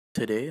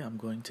Today I'm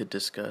going to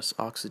discuss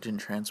oxygen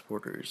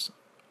transporters.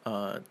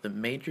 The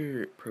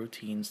major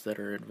proteins that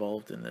are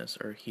involved in this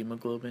are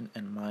hemoglobin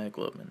and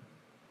myoglobin.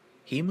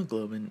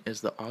 Hemoglobin is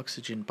the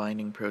oxygen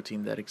binding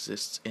protein that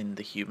exists in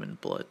the human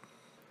blood,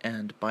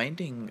 and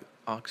binding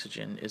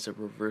oxygen is a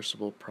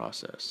reversible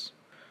process.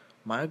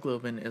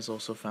 Myoglobin is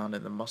also found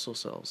in the muscle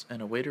cells,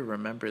 and a way to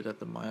remember that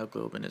the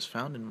myoglobin is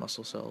found in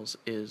muscle cells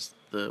is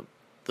the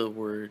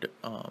word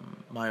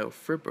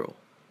myofibril.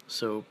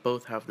 So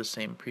both have the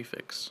same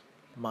prefix,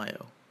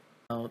 myo.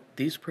 Now,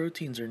 these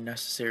proteins are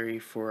necessary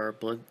for our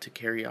blood to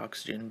carry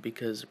oxygen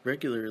because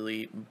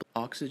regularly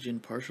oxygen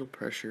partial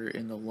pressure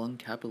in the lung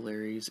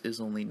capillaries is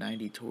only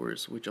 90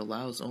 torrs, which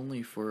allows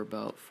only for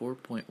about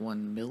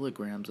 4.1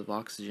 milligrams of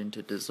oxygen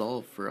to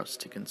dissolve for us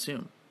to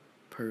consume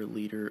per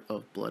liter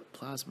of blood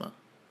plasma.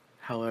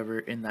 However,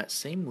 in that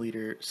same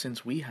liter,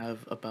 since we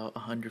have about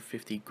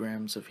 150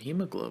 grams of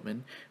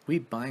hemoglobin, we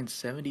bind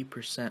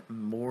 70%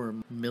 more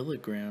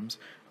milligrams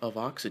of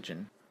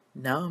oxygen.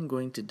 Now I'm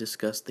going to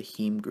discuss the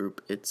heme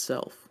group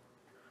itself.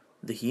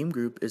 The heme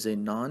group is a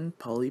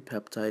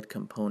non-polypeptide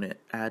component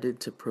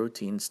added to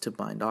proteins to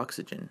bind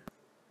oxygen.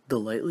 The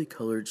lightly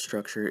colored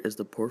structure is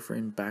the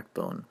porphyrin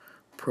backbone,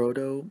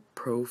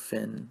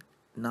 protoporphyrin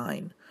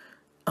 9,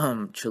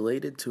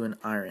 chelated to an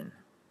iron.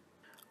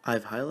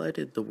 I've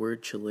highlighted the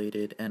word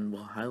chelated and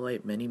will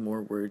highlight many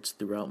more words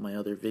throughout my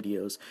other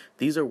videos.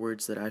 These are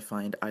words that I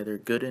find either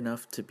good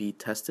enough to be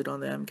tested on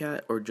the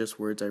MCAT or just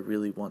words I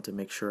really want to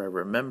make sure I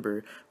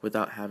remember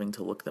without having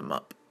to look them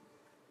up.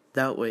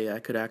 That way I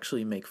could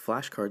actually make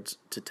flashcards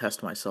to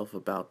test myself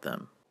about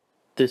them.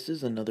 This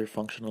is another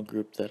functional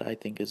group that I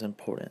think is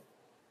important.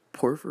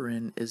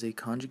 Porphyrin is a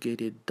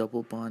conjugated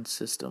double bond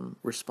system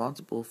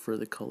responsible for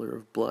the color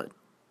of blood.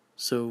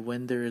 So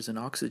when there is an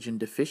oxygen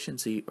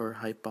deficiency or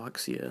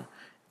hypoxia,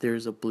 there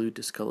is a blue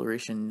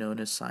discoloration known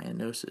as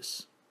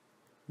cyanosis.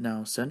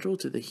 Now, central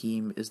to the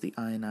heme is the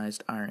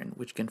ionized iron,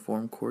 which can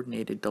form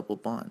coordinated double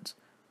bonds.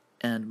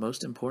 And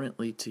most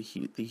importantly to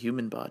the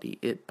human body,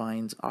 it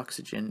binds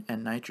oxygen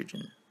and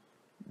nitrogen.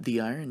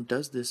 The iron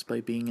does this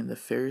by being in the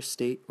ferrous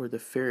state or the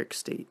ferric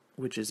state,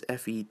 which is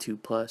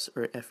Fe2+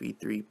 or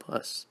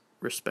Fe3+,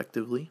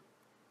 respectively.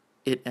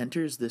 It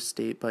enters this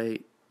state by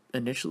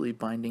initially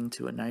binding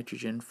to a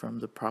nitrogen from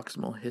the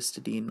proximal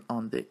histidine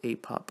on the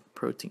APOP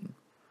protein.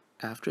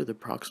 After the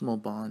proximal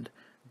bond,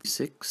 the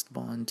sixth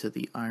bond to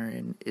the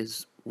iron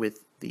is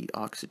with the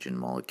oxygen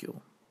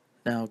molecule.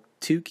 Now,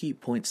 two key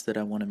points that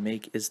I want to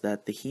make is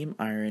that the heme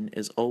iron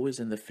is always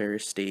in the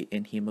ferrous state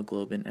in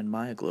hemoglobin and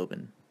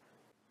myoglobin.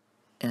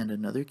 And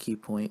another key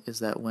point is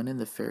that when in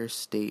the ferrous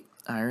state,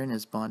 iron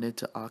is bonded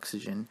to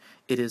oxygen,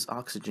 it is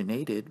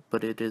oxygenated,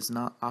 but it is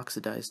not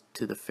oxidized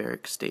to the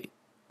ferric state.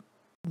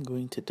 I'm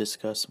going to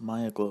discuss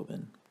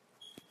myoglobin.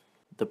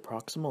 The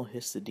proximal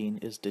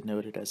histidine is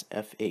denoted as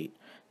F8.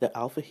 The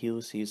alpha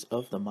helices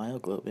of the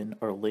myoglobin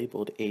are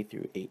labeled A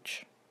through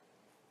H.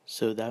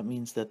 So that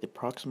means that the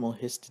proximal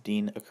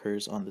histidine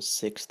occurs on the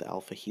sixth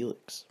alpha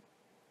helix,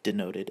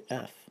 denoted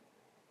F.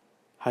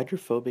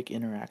 Hydrophobic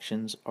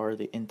interactions are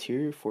the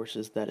interior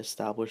forces that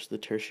establish the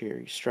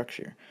tertiary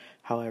structure.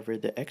 However,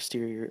 the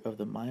exterior of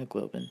the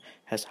myoglobin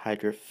has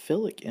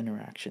hydrophilic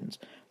interactions,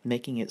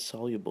 making it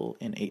soluble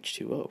in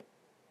H2O.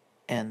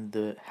 And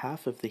the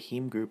half of the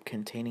heme group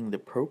containing the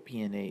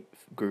propionate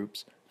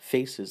groups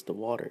faces the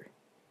water.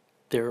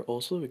 There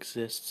also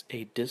exists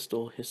a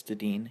distal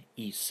histidine,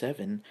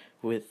 E7,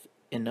 with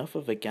enough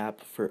of a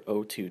gap for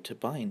O2 to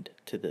bind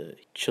to the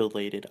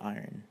chelated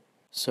iron.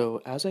 So,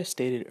 as I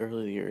stated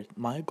earlier,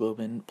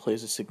 myoglobin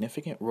plays a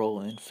significant role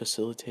in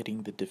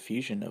facilitating the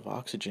diffusion of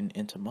oxygen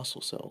into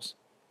muscle cells.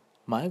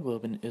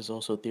 Myoglobin is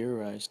also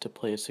theorized to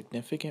play a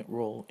significant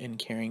role in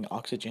carrying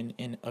oxygen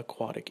in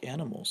aquatic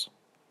animals.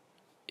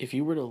 If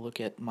you were to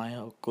look at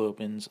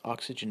myoglobin's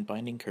oxygen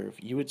binding curve,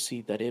 you would see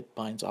that it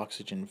binds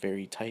oxygen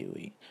very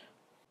tightly.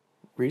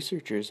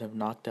 Researchers have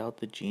knocked out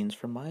the genes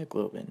from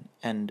myoglobin,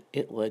 and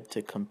it led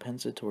to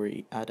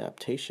compensatory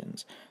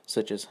adaptations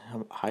such as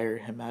higher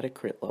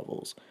hematocrit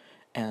levels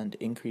and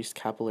increased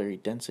capillary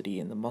density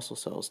in the muscle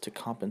cells to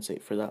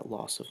compensate for that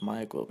loss of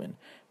myoglobin,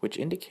 which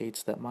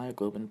indicates that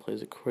myoglobin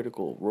plays a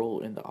critical role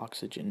in the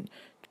oxygen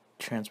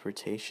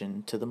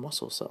transportation to the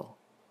muscle cell.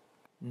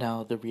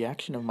 Now, the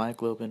reaction of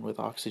myoglobin with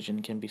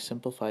oxygen can be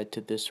simplified to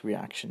this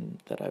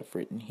reaction that I've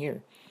written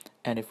here.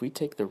 And if we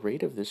take the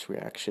rate of this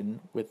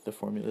reaction with the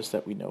formulas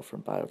that we know from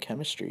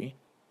biochemistry,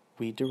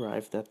 we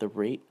derive that the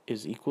rate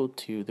is equal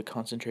to the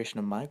concentration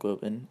of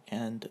myoglobin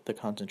and the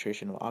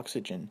concentration of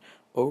oxygen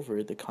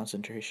over the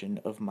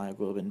concentration of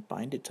myoglobin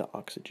binded to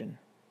oxygen.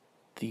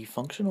 The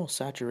functional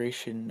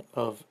saturation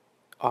of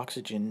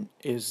oxygen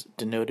is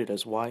denoted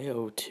as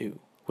YO2.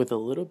 With a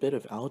little bit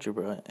of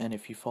algebra, and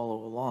if you follow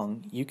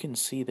along, you can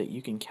see that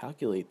you can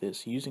calculate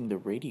this using the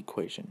rate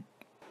equation.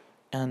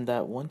 And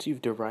that once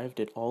you've derived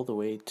it all the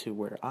way to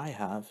where I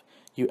have,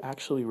 you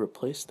actually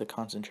replace the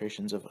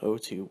concentrations of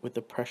O2 with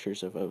the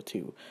pressures of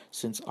O2,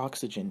 since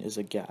oxygen is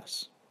a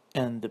gas.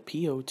 And the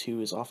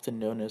PO2 is often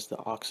known as the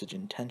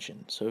oxygen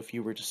tension, so if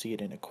you were to see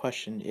it in a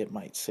question, it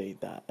might say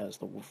that as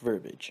the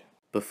verbiage.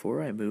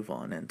 Before I move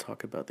on and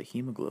talk about the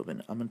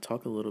hemoglobin, I'm going to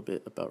talk a little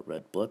bit about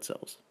red blood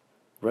cells.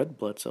 Red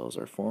blood cells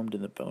are formed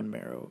in the bone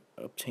marrow,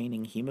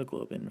 obtaining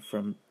hemoglobin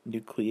from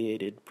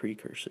nucleated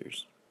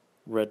precursors.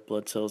 Red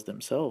blood cells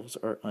themselves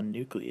are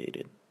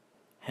unnucleated,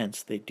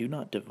 hence, they do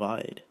not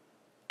divide.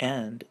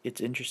 And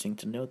it's interesting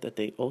to note that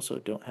they also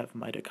don't have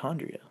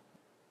mitochondria.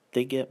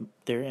 They get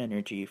their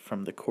energy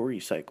from the Cori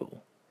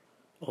cycle.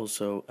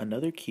 Also,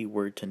 another key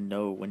word to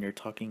know when you're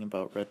talking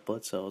about red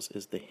blood cells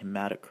is the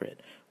hematocrit,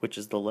 which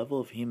is the level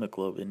of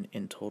hemoglobin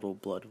in total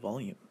blood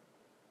volume.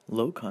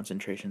 Low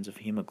concentrations of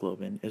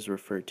hemoglobin is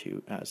referred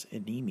to as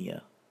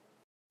anemia.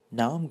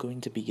 Now I'm going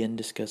to begin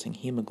discussing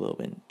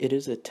hemoglobin. It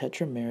is a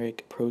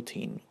tetrameric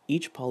protein,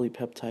 each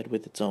polypeptide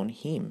with its own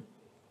heme.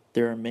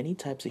 There are many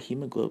types of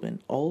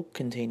hemoglobin, all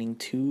containing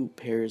two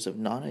pairs of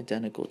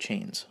non-identical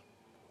chains.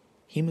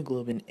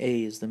 Hemoglobin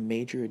A is the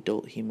major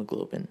adult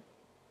hemoglobin,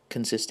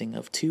 consisting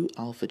of two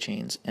alpha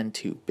chains and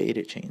two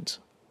beta chains.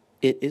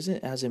 It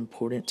isn't as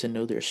important to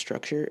know their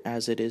structure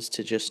as it is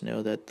to just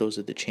know that those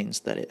are the chains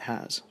that it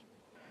has.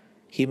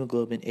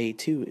 Hemoglobin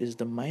A2 is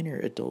the minor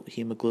adult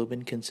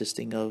hemoglobin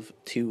consisting of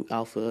two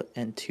alpha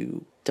and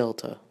two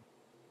delta.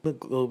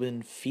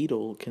 Hemoglobin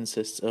fetal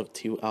consists of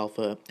two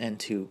alpha and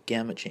two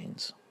gamma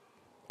chains.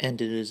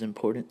 And it is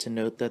important to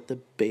note that the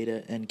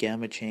beta and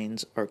gamma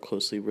chains are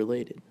closely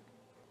related.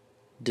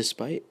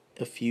 Despite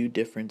a few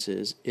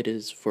differences, it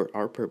is, for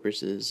our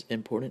purposes,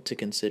 important to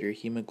consider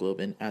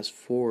hemoglobin as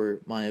four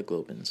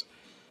myoglobins,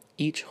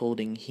 each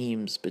holding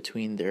hemes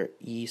between their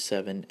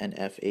E7 and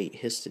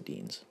F8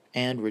 histidines,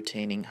 and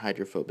retaining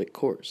hydrophobic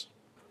cores.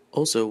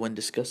 Also, when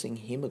discussing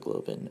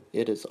hemoglobin,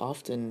 it is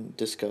often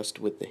discussed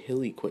with the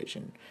Hill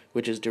equation,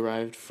 which is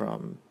derived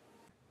from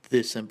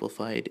the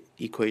simplified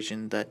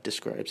equation that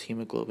describes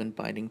hemoglobin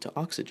binding to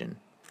oxygen.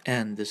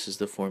 And this is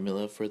the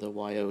formula for the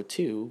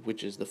YO2,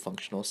 which is the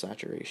functional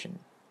saturation,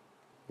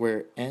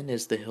 where N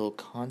is the Hill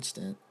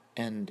constant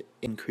and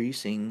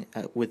increasing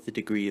with the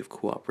degree of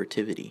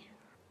cooperativity,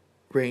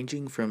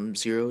 ranging from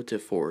 0 to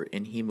 4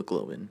 in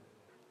hemoglobin.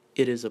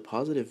 It is a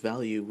positive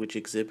value which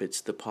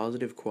exhibits the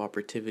positive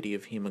cooperativity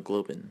of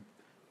hemoglobin,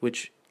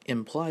 which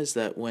implies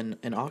that when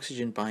an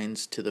oxygen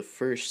binds to the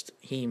first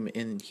heme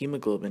in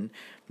hemoglobin,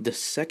 the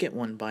second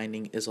one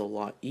binding is a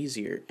lot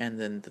easier, and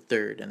then the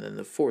third, and then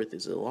the fourth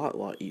is a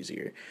lot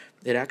easier.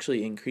 It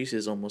actually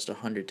increases almost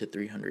 100 to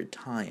 300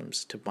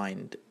 times to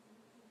bind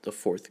the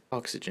fourth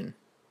oxygen.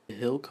 The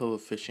Hill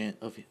coefficient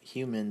of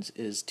humans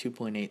is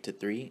 2.8 to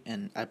 3,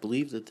 and I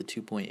believe that the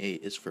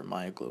 2.8 is for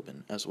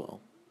myoglobin as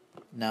well.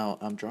 Now,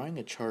 I'm drawing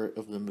a chart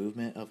of the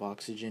movement of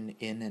oxygen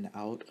in and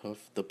out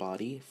of the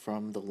body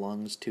from the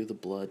lungs to the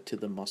blood to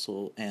the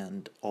muscle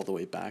and all the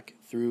way back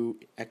through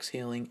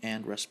exhaling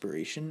and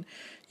respiration.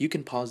 You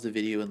can pause the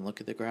video and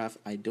look at the graph.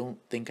 I don't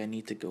think I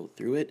need to go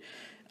through it.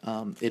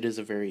 It is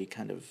a very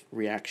kind of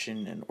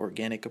reaction and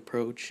organic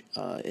approach.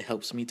 It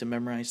helps me to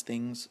memorize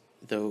things,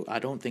 though I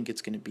don't think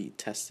it's going to be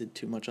tested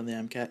too much on the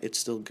MCAT. It's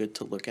still good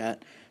to look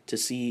at to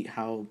see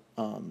how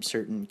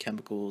certain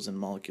chemicals and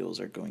molecules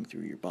are going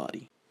through your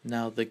body.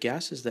 Now, the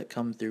gases that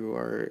come through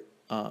our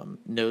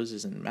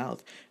noses and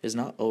mouth is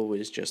not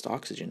always just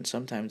oxygen.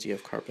 Sometimes you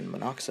have carbon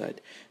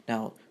monoxide.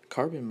 Now,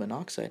 carbon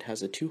monoxide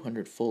has a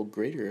 200-fold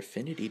greater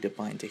affinity to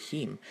bind to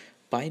heme,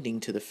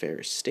 binding to the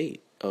ferrous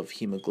state of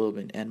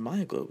hemoglobin and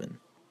myoglobin.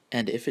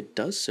 And if it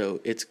does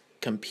so, it's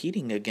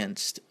competing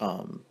against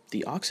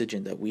the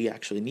oxygen that we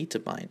actually need to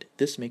bind.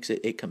 This makes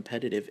it a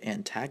competitive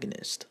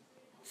antagonist.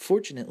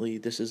 Fortunately,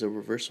 this is a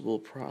reversible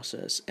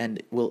process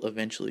and will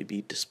eventually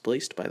be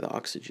displaced by the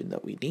oxygen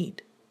that we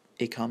need.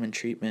 A common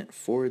treatment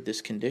for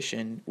this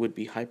condition would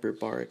be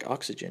hyperbaric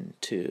oxygen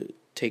to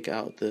take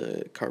out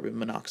the carbon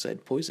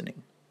monoxide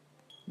poisoning.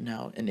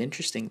 Now, an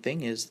interesting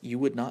thing is you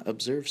would not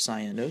observe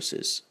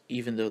cyanosis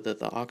even though that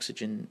the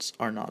oxygens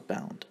are not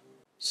bound.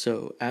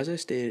 So, as I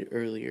stated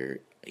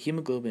earlier,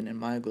 hemoglobin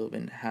and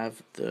myoglobin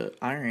have the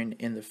iron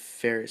in the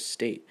ferrous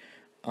state.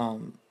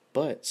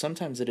 But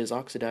sometimes it is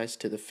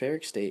oxidized to the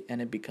ferric state and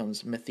it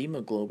becomes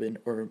methemoglobin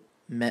or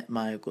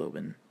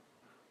metmyoglobin.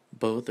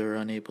 Both are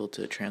unable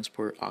to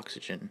transport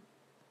oxygen.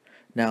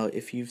 Now,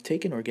 if you've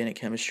taken organic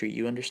chemistry,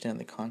 you understand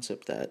the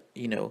concept that,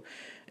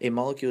 a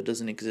molecule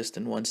doesn't exist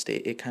in one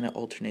state, it kind of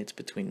alternates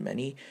between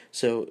many.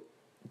 So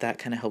that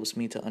kind of helps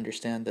me to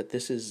understand that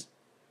this is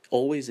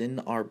always in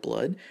our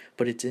blood,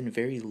 but it's in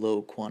very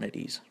low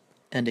quantities.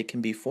 And it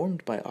can be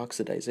formed by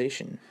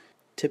oxidization,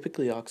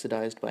 typically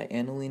oxidized by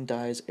aniline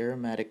dyes,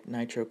 aromatic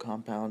nitro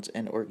compounds,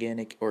 and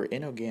organic or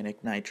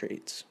inorganic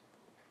nitrates.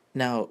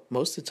 Now,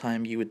 most of the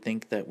time you would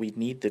think that we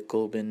need the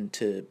globin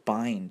to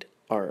bind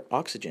our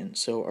oxygen,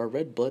 so our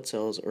red blood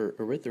cells or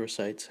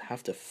erythrocytes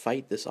have to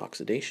fight this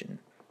oxidation.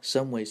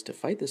 Some ways to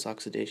fight this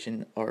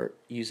oxidation are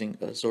using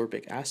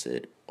ascorbic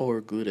acid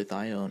or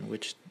glutathione,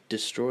 which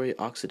destroy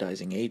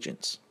oxidizing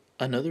agents.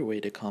 Another way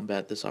to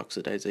combat this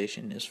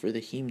oxidization is for the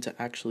heme to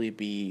actually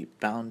be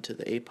bound to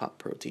the APOP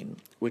protein,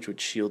 which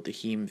would shield the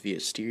heme via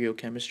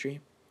stereochemistry.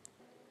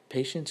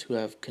 Patients who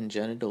have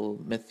congenital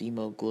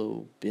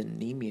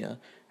methemoglobinemia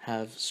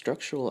have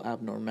structural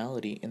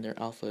abnormality in their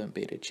alpha and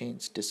beta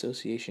chains,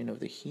 dissociation of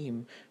the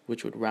heme,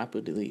 which would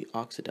rapidly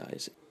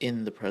oxidize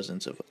in the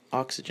presence of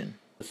oxygen.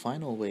 The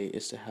final way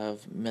is to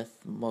have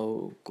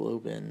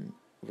methemoglobin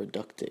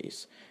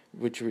reductase,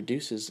 which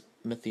reduces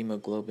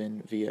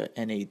methemoglobin via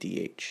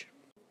NADH.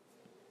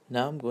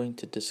 Now I'm going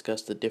to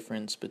discuss the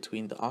difference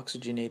between the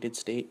oxygenated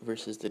state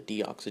versus the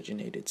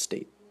deoxygenated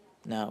state.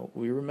 Now,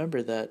 we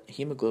remember that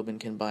hemoglobin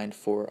can bind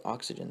 4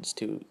 oxygens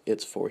to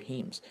its 4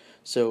 hemes,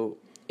 so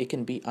it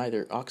can be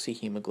either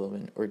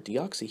oxyhemoglobin or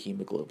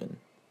deoxyhemoglobin.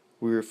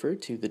 We refer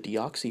to the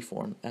deoxy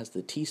form as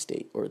the T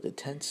state or the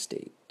tense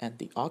state, and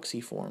the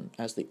oxy form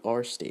as the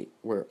R state,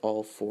 where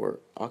all 4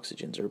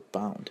 oxygens are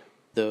bound.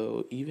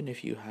 Though, even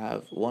if you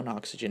have 1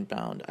 oxygen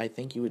bound, I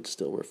think you would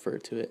still refer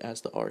to it as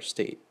the R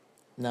state.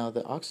 Now,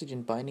 the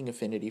oxygen binding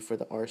affinity for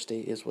the R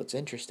state is what's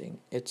interesting.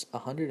 It's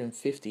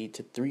 150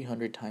 to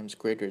 300 times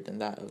greater than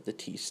that of the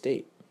T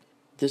state.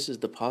 This is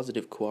the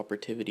positive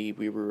cooperativity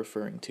we were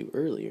referring to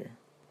earlier.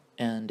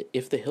 And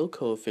if the Hill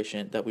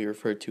coefficient that we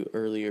referred to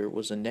earlier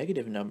was a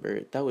negative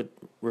number, that would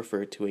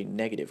refer to a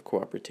negative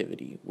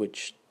cooperativity,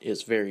 which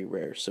is very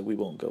rare, so we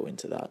won't go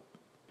into that.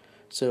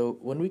 So,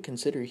 when we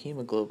consider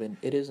hemoglobin,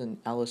 it is an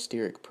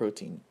allosteric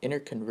protein,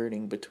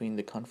 interconverting between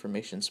the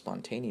conformations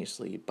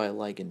spontaneously by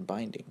ligand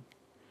binding.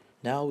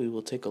 Now we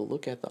will take a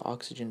look at the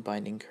oxygen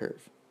binding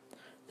curve.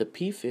 The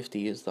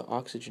P50 is the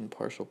oxygen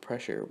partial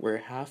pressure where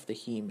half the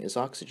heme is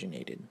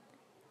oxygenated.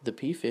 The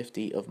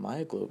P50 of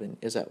myoglobin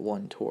is at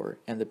 1 torr,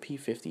 and the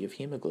P50 of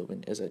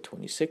hemoglobin is at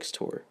 26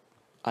 torr.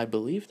 I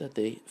believe that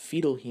the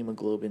fetal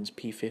hemoglobin's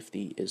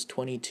P50 is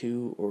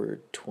 22 or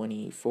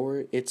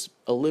 24. It's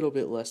a little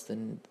bit less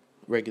than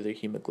regular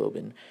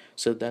hemoglobin,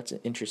 so that's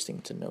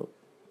interesting to note.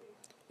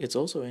 It's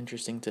also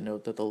interesting to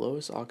note that the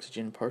lowest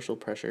oxygen partial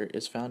pressure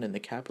is found in the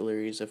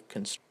capillaries of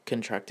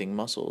contracting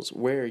muscles,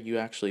 where you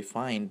actually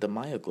find the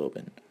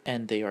myoglobin,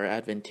 and they are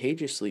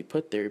advantageously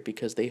put there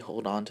because they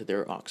hold on to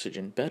their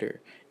oxygen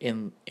better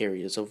in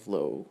areas of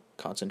low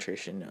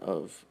concentration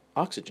of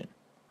oxygen.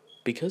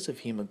 Because of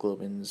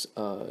hemoglobin's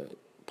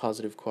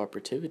positive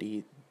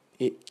cooperativity,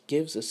 it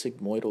gives a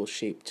sigmoidal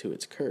shape to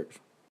its curve.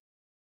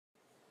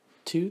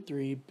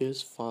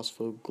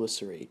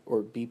 2,3-bisphosphoglycerate,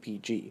 or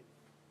BPG.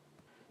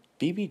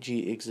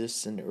 BPG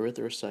exists in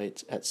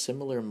erythrocytes at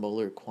similar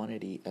molar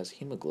quantity as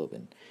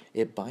hemoglobin.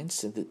 It binds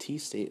to the T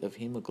state of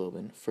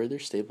hemoglobin, further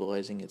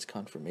stabilizing its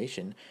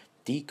conformation,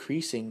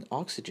 decreasing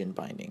oxygen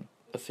binding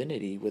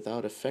affinity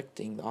without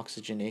affecting the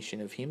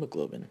oxygenation of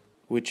hemoglobin,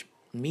 which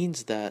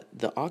means that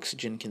the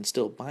oxygen can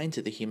still bind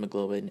to the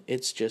hemoglobin,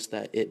 it's just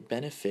that it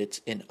benefits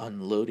in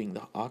unloading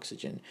the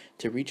oxygen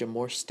to reach a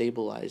more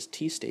stabilized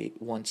T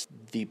state once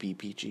the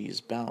BPG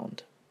is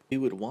bound. We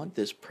would want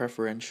this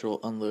preferential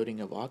unloading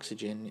of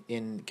oxygen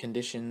in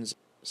conditions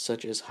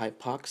such as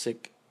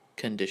hypoxic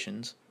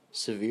conditions,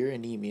 severe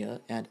anemia,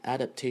 and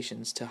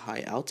adaptations to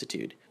high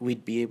altitude.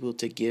 We'd be able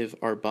to give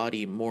our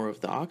body more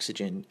of the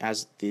oxygen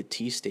as the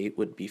T state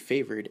would be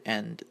favored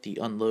and the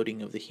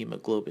unloading of the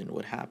hemoglobin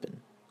would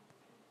happen.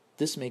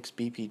 This makes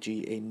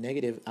BPG a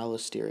negative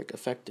allosteric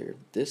effector.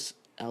 This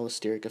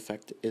allosteric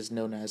effect is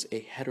known as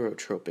a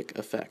heterotropic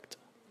effect,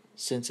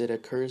 since it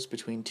occurs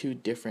between two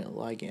different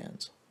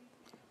ligands.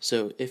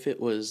 So if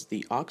it was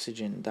the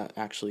oxygen that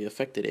actually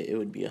affected it, it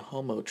would be a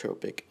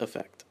homotropic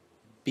effect.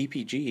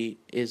 BPG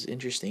is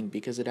interesting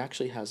because it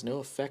actually has no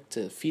effect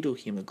to fetal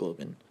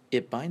hemoglobin.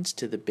 It binds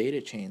to the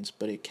beta chains,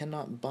 but it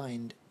cannot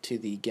bind to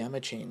the gamma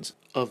chains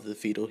of the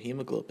fetal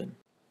hemoglobin.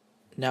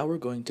 Now we're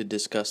going to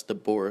discuss the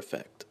Bohr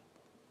effect.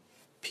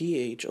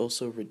 pH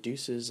also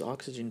reduces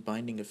oxygen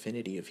binding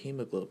affinity of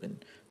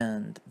hemoglobin,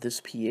 and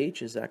this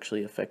pH is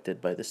actually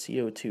affected by the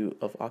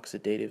CO2 of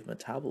oxidative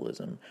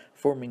metabolism,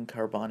 forming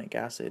carbonic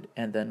acid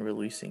and then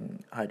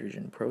releasing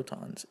hydrogen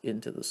protons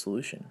into the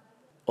solution.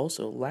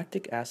 Also,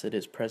 lactic acid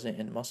is present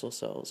in muscle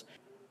cells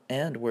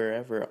and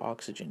wherever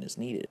oxygen is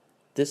needed.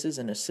 This is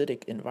an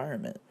acidic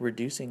environment,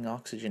 reducing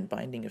oxygen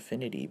binding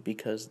affinity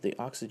because the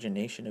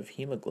oxygenation of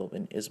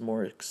hemoglobin is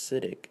more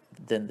acidic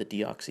than the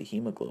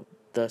deoxyhemoglobin.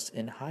 Thus,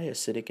 in high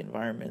acidic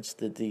environments,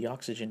 the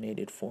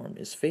deoxygenated form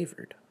is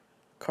favored.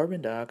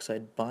 Carbon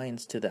dioxide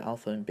binds to the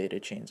alpha and beta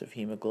chains of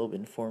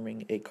hemoglobin,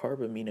 forming a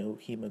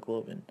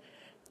carbaminohemoglobin,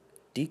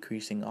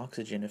 decreasing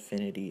oxygen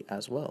affinity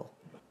as well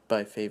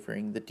by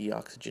favoring the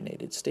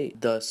deoxygenated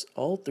state. Thus,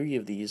 all three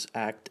of these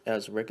act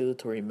as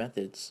regulatory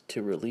methods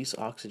to release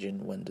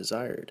oxygen when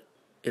desired.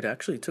 It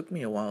actually took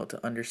me a while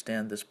to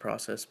understand this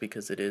process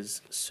because it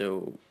is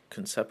so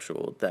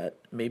conceptual that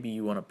maybe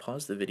you want to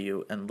pause the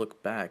video and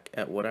look back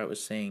at what I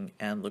was saying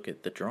and look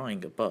at the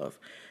drawing above,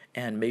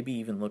 and maybe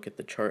even look at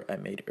the chart I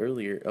made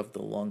earlier of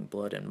the lung,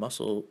 blood, and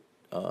muscle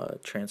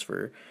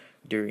transfer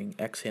during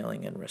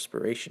exhaling and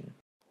respiration.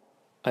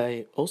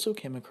 I also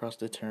came across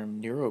the term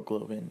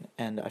neuroglobin,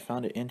 and I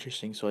found it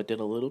interesting, so I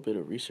did a little bit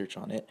of research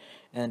on it,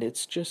 and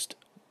it's just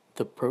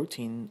the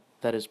protein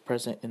that is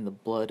present in the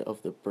blood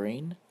of the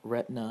brain,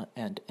 retina,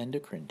 and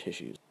endocrine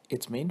tissues.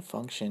 Its main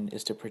function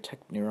is to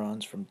protect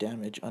neurons from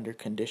damage under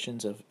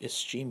conditions of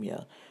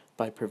ischemia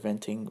by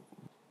preventing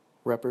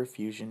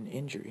reperfusion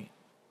injury.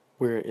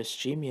 where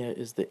ischemia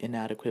is the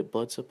inadequate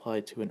blood supply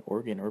to an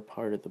organ or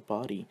part of the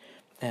body,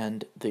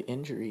 and the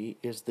injury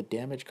is the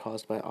damage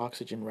caused by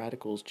oxygen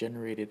radicals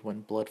generated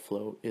when blood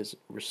flow is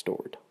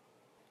restored.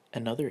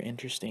 Another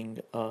interesting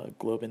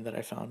globin that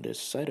I found is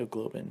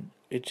cytoglobin.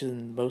 It's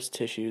in most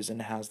tissues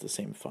and has the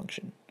same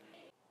function.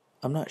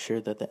 I'm not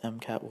sure that the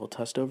MCAT will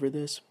test over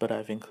this, but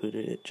I've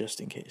included it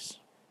just in case.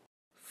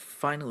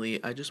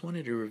 Finally, I just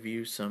wanted to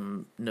review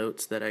some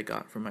notes that I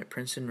got from my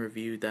Princeton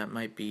review that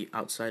might be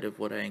outside of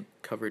what I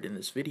covered in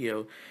this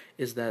video,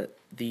 is that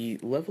the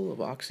level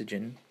of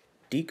oxygen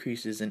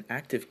decreases in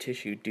active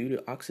tissue due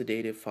to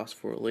oxidative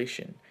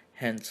phosphorylation,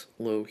 hence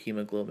low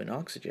hemoglobin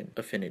oxygen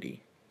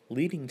affinity,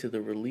 leading to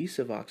the release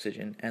of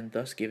oxygen and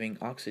thus giving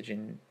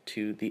oxygen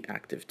to the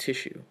active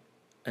tissue.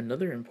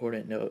 Another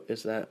important note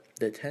is that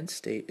the tense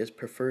state is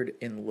preferred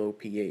in low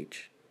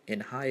pH, in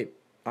high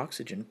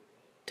oxygen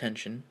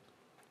tension,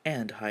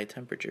 and high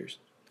temperatures.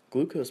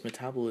 Glucose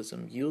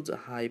metabolism yields a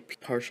high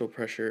partial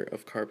pressure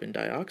of carbon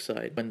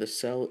dioxide. When the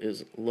cell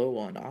is low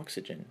on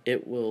oxygen,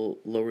 it will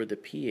lower the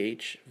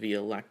pH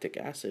via lactic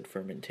acid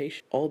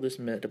fermentation. All this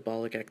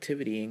metabolic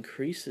activity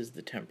increases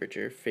the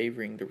temperature,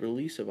 favoring the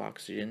release of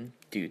oxygen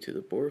due to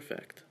the Bohr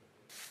effect.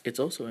 It's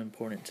also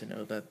important to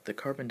know that the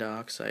carbon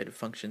dioxide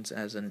functions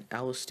as an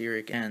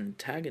allosteric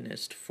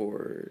antagonist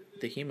for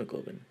the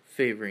hemoglobin,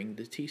 favoring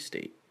the T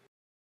state.